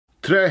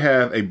Today I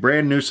have a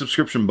brand new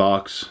subscription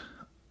box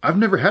I've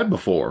never had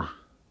before.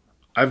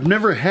 I've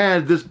never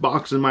had this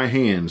box in my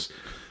hands,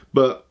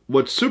 but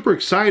what's super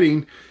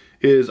exciting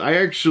is I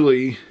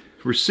actually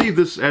received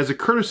this as a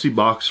courtesy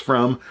box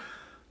from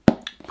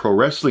Pro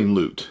Wrestling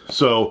Loot.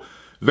 So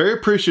very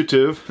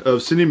appreciative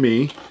of sending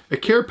me a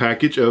care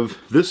package of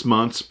this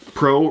month's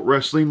Pro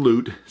Wrestling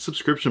Loot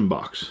subscription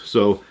box.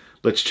 So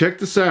let's check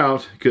this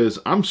out because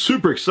I'm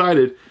super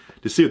excited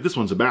to see what this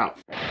one's about.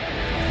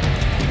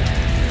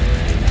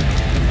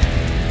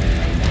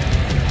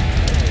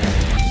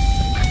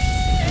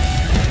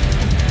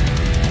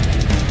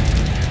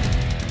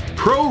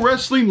 Pro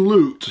Wrestling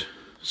Loot.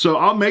 So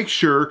I'll make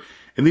sure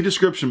in the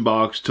description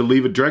box to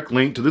leave a direct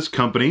link to this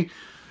company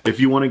if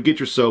you want to get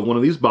yourself one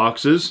of these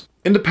boxes.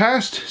 In the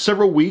past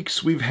several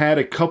weeks, we've had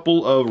a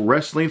couple of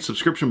wrestling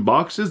subscription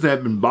boxes that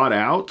have been bought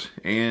out,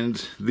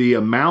 and the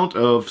amount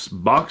of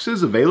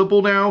boxes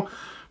available now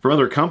from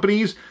other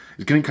companies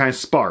is getting kind of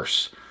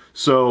sparse.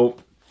 So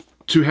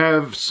to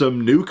have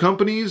some new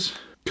companies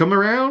come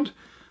around,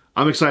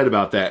 I'm excited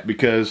about that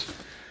because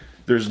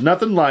there's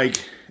nothing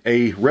like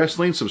a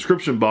wrestling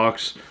subscription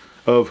box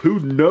of who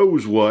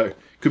knows what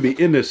could be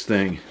in this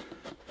thing.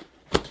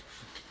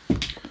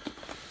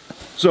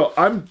 So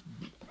I'm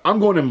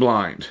going in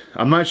blind.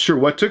 I'm not sure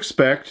what to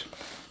expect,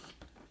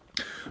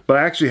 but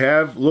I actually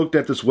have looked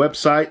at this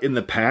website in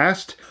the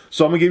past,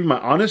 so I'm gonna give you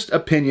my honest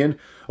opinion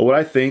of what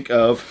I think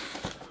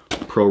of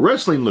Pro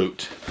Wrestling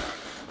Loot.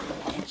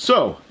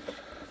 So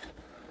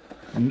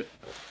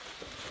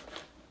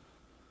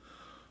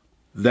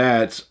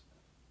that's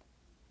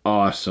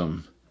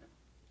awesome.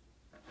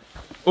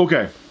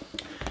 Okay,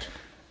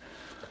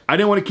 I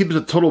didn't want to keep it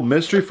a total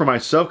mystery for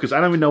myself because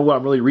I don't even know what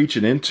I'm really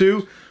reaching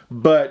into,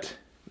 but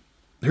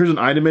here's an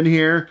item in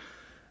here.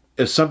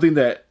 It's something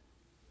that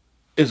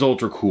is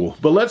ultra cool.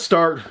 But let's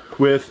start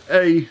with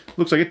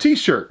looks like a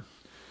t-shirt.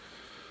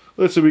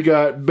 Let's see, we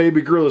got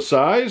baby gorilla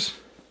size.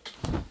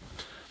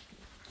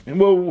 And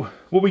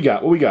what we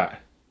got?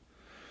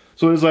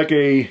 So it's like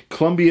a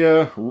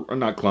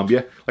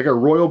like a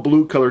royal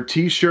blue colored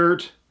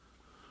t-shirt.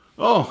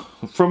 Oh,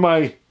 from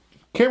my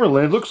camera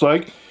lens, looks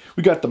like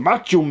we got the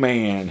Macho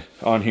Man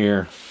on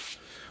here.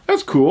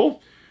 That's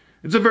cool.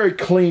 It's a very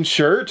clean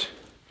shirt.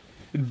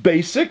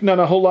 Basic, not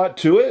a whole lot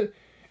to it.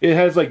 It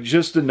has like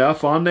just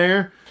enough on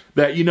there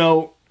that you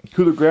know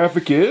who the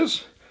graphic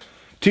is.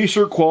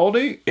 T-shirt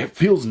quality, it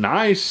feels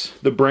nice.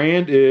 The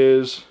brand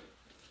is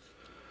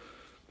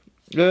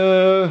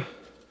there's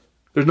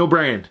no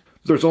brand.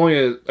 There's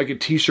only like a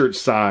t-shirt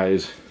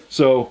size.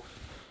 So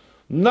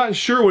I'm not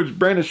sure which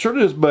brand of shirt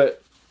it is,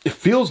 but it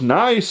feels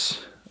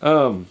nice.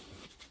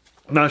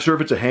 Not sure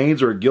if it's a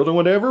Hanes or a Gildan or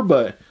whatever,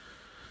 but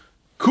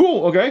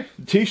cool. Okay,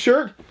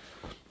 t-shirt,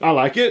 I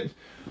like it.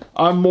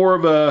 I'm more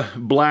of a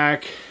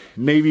black,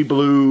 navy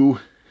blue,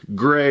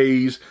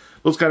 grays,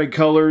 those kind of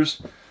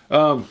colors.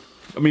 I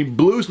mean,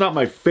 blue's not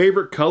my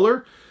favorite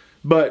color,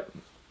 but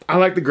I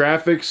like the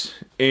graphics,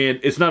 and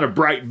it's not a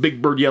bright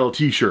Big Bird yellow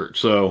t-shirt,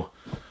 so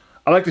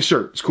I like the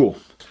shirt. It's cool.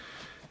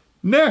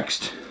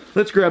 Next,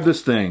 let's grab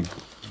this thing.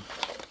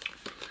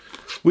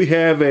 We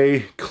have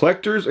a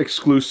collector's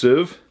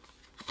exclusive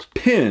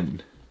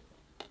pin.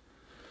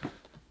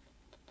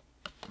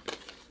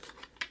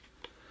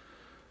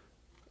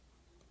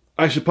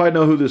 I should probably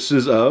know who this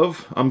is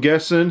of, I'm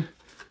guessing,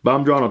 but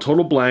I'm drawing a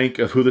total blank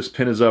of who this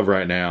pin is of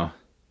right now.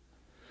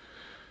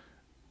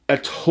 A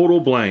total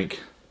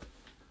blank.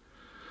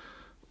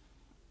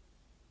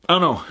 I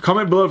don't know.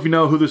 Comment below if you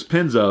know who this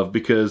pin's of,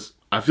 because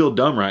I feel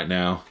dumb right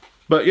now.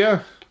 But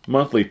yeah,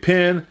 monthly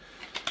pin.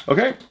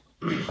 Okay.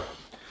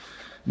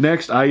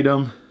 Next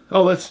item.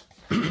 Oh, let's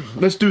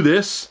do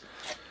this.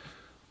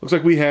 Looks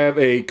like we have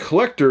a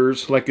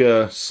collector's, like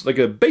a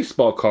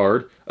baseball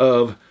card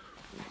of,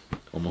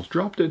 almost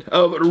dropped it,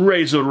 of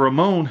Razor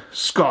Ramon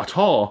Scott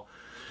Hall.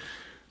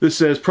 This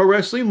says Pro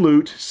Wrestling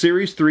Loot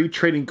Series 3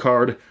 Trading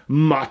Card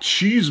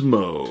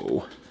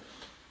Machismo.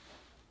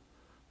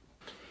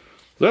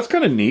 That's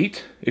kind of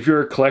neat. If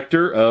you're a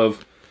collector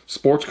of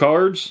sports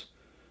cards,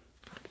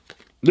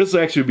 this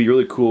would actually be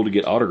really cool to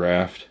get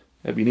autographed.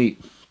 That'd be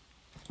neat.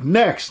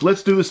 Next,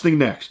 let's do this thing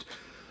next.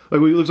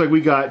 Looks like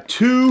we got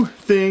 2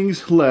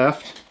 things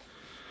left.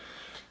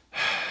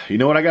 You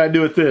know what I gotta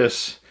do with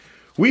this?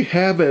 We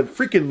have a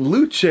freaking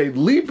Lucha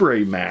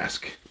Libre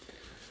mask.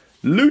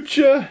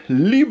 Lucha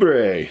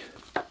Libre.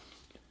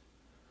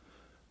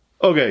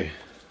 Okay.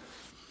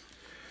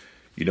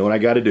 You know what I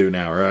gotta do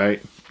now,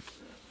 right?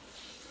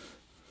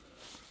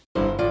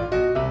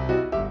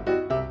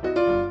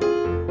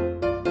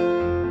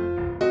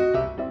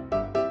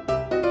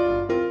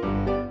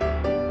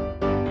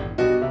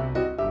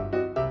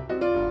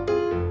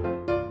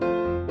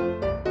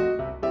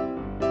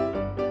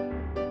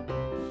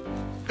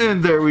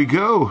 And there we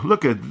go.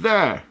 Look at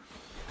that.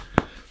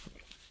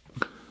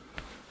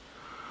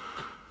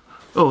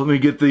 Oh, let me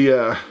get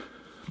the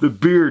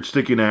beard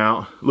sticking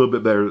out a little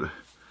bit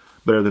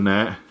better than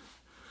that.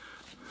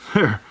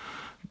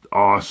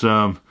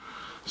 Awesome.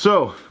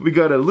 So we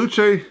got a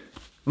Lucha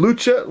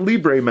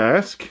Libre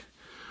mask.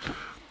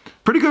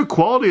 pretty good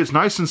quality. It's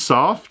nice and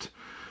soft.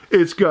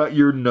 It's got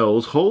your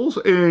nose holes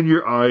and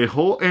your eye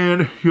hole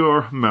and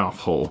your mouth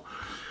hole.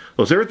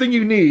 So it's everything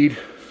you need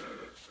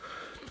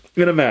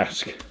in a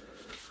mask.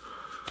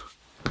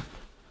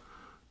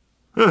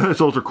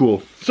 It's ultra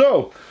cool.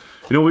 So,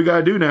 you know what we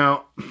gotta do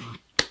now?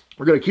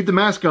 We're gonna keep the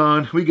mask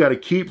on. We gotta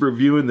keep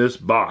reviewing this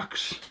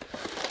box.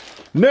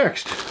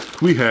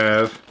 Next, we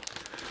have,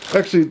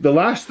 actually the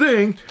last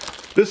thing,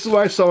 this is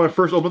what I saw when I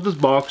first opened this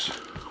box,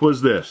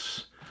 was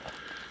this.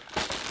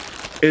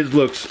 It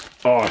looks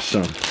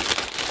awesome.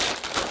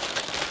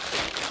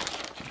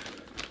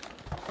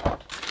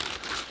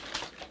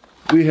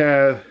 We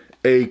have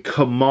a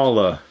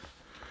Kamala.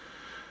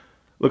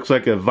 Looks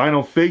like a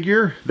vinyl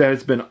figure that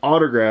has been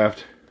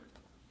autographed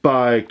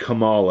by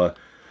Kamala.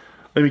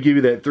 Let me give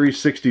you that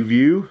 360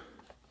 view.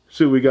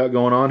 See what we got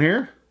going on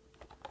here.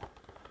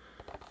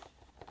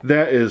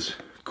 That is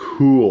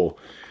cool.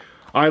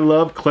 I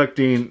love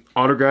collecting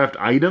autographed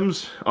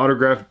items,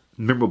 autographed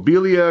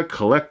memorabilia,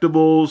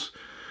 collectibles,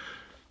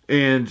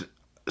 and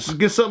to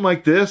get something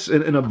like this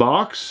in a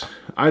box,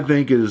 I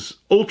think is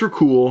ultra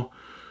cool.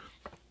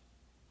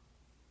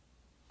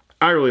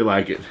 I really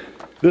like it.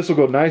 This will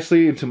go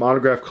nicely into my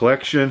autograph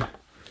collection.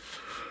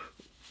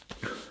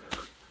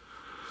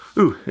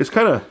 Ooh, it's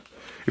kind of,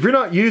 if you're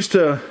not used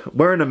to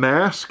wearing a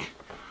mask,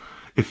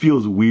 it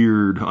feels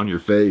weird on your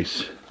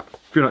face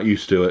if you're not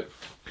used to it.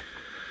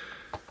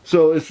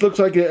 So it looks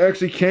like it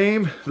actually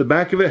came, the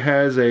back of it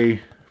has a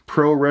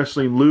Pro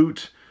Wrestling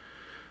Loot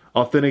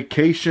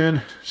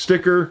authentication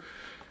sticker.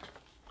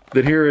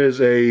 Then here is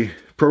a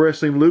Pro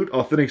Wrestling Loot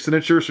Authentic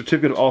Signature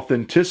Certificate of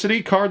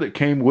Authenticity card that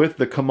came with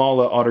the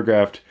Kamala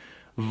autographed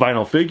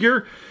vinyl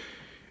figure.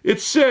 It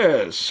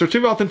says,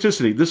 Certificate of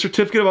Authenticity. This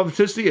Certificate of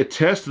Authenticity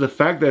attests to the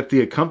fact that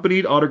the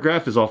accompanied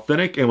autograph is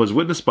authentic and was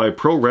witnessed by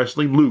Pro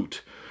Wrestling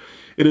Loot.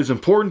 It is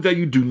important that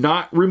you do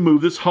not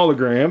remove this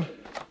hologram,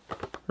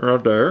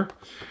 right there,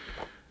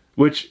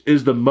 which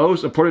is the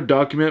most important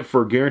document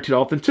for guaranteed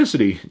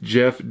authenticity.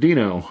 Jeff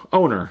Dino,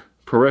 owner,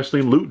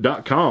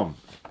 ProWrestlingLoot.com.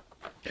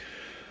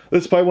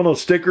 This is probably one of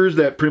those stickers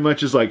that pretty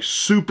much is like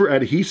super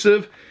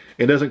adhesive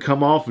and doesn't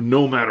come off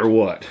no matter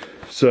what.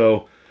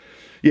 So,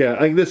 yeah, I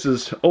think this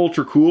is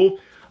ultra cool.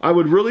 I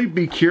would really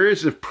be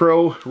curious if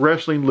Pro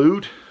Wrestling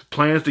Loot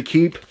plans to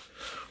keep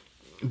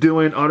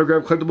doing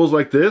autograph collectibles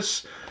like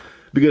this,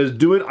 because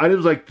doing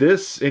items like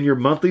this in your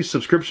monthly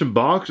subscription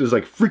box is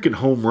like freaking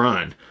home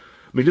run.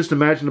 I mean, just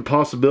imagine the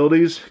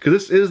possibilities, because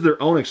this is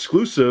their own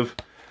exclusive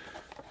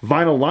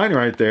vinyl line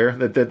right there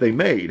that they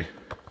made.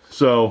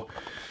 So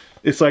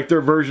it's like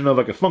their version of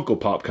like a Funko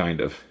Pop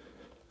kind of.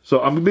 So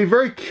I'm going to be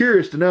very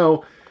curious to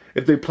know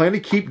if they plan to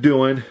keep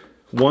doing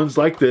ones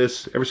like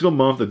this every single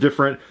month of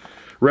different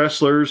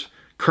wrestlers,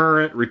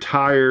 current,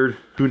 retired,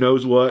 who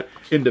knows what,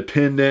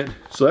 independent.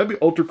 So that'd be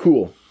ultra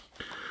cool.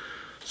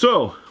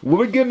 So when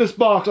we get in this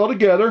box all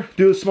together,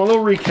 do a small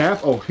little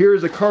recap. Oh,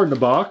 here's a card in the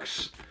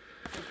box.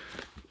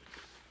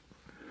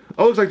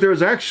 Oh, looks like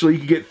there's actually, you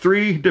could get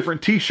 3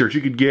 different t-shirts.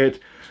 You could get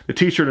the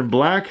t-shirt in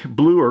black,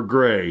 blue, or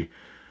gray.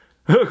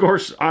 Of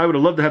course, I would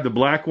have loved to have the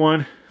black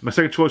one. My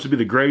second choice would be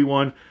the gray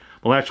one.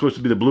 My last choice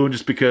would be the blue one,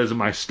 just because of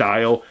my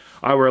style.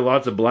 I wear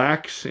lots of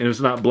blacks, and if it's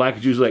not black,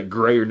 it's usually like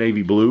gray or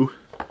navy blue.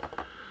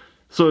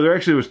 So there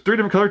actually was 3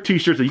 different colored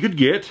t-shirts that you could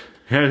get.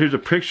 And here's a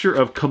picture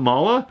of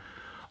Kamala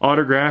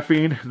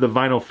autographing the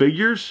vinyl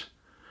figures.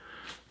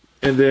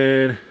 And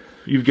then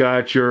you've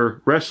got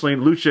your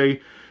Wrestling Luce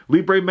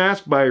Libre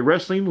mask by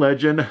wrestling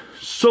legend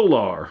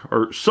Solar.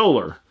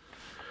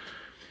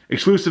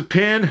 Exclusive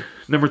pin,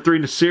 number 3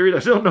 in the series. I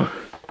still don't know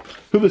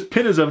who this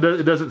pin is of,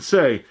 it doesn't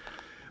say.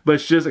 But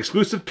it's just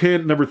exclusive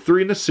pin, number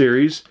 3 in the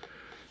series.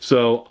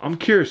 So I'm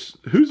curious,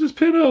 who's this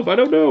pin of? I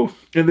don't know.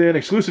 And then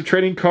exclusive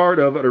trading card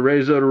of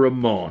Reza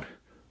Ramon.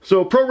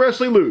 So Pro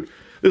Wrestling Loot.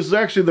 This is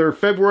actually their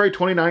February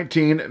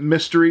 2019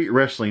 Mystery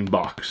Wrestling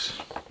Box.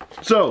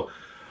 So,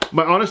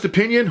 my honest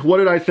opinion, what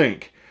did I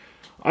think?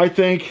 I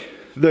think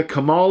the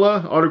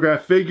Kamala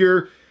autograph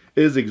figure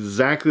is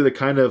exactly the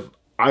kind of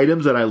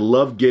items that I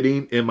love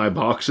getting in my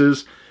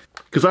boxes,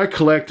 because I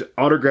collect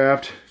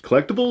autographed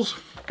collectibles.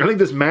 I think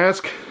this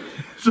mask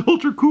is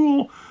ultra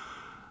cool.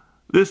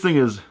 This thing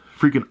is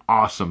freaking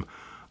awesome,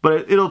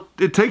 but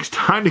it takes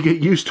time to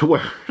get used to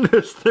wearing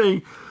this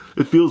thing.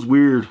 It feels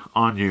weird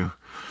on you.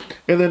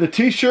 And then the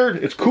t-shirt,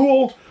 it's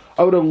cool.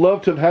 I would have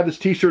loved to have had this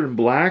t-shirt in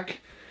black,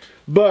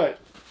 but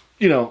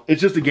you know,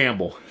 it's just a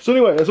gamble. So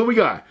anyway, that's what we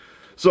got.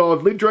 So I'll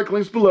leave direct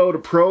links below to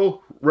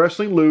Pro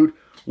Wrestling Loot.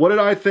 What did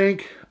I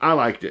think? I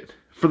liked it.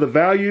 For the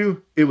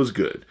value, it was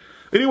good.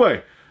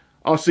 Anyway,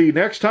 I'll see you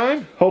next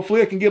time.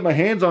 Hopefully I can get my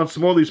hands on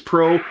some more of these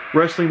Pro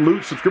Wrestling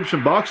Loot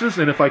subscription boxes,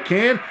 and if I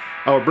can,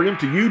 I will bring them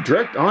to you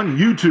direct on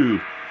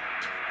YouTube.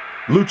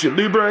 Lucha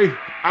Libre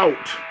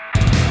out.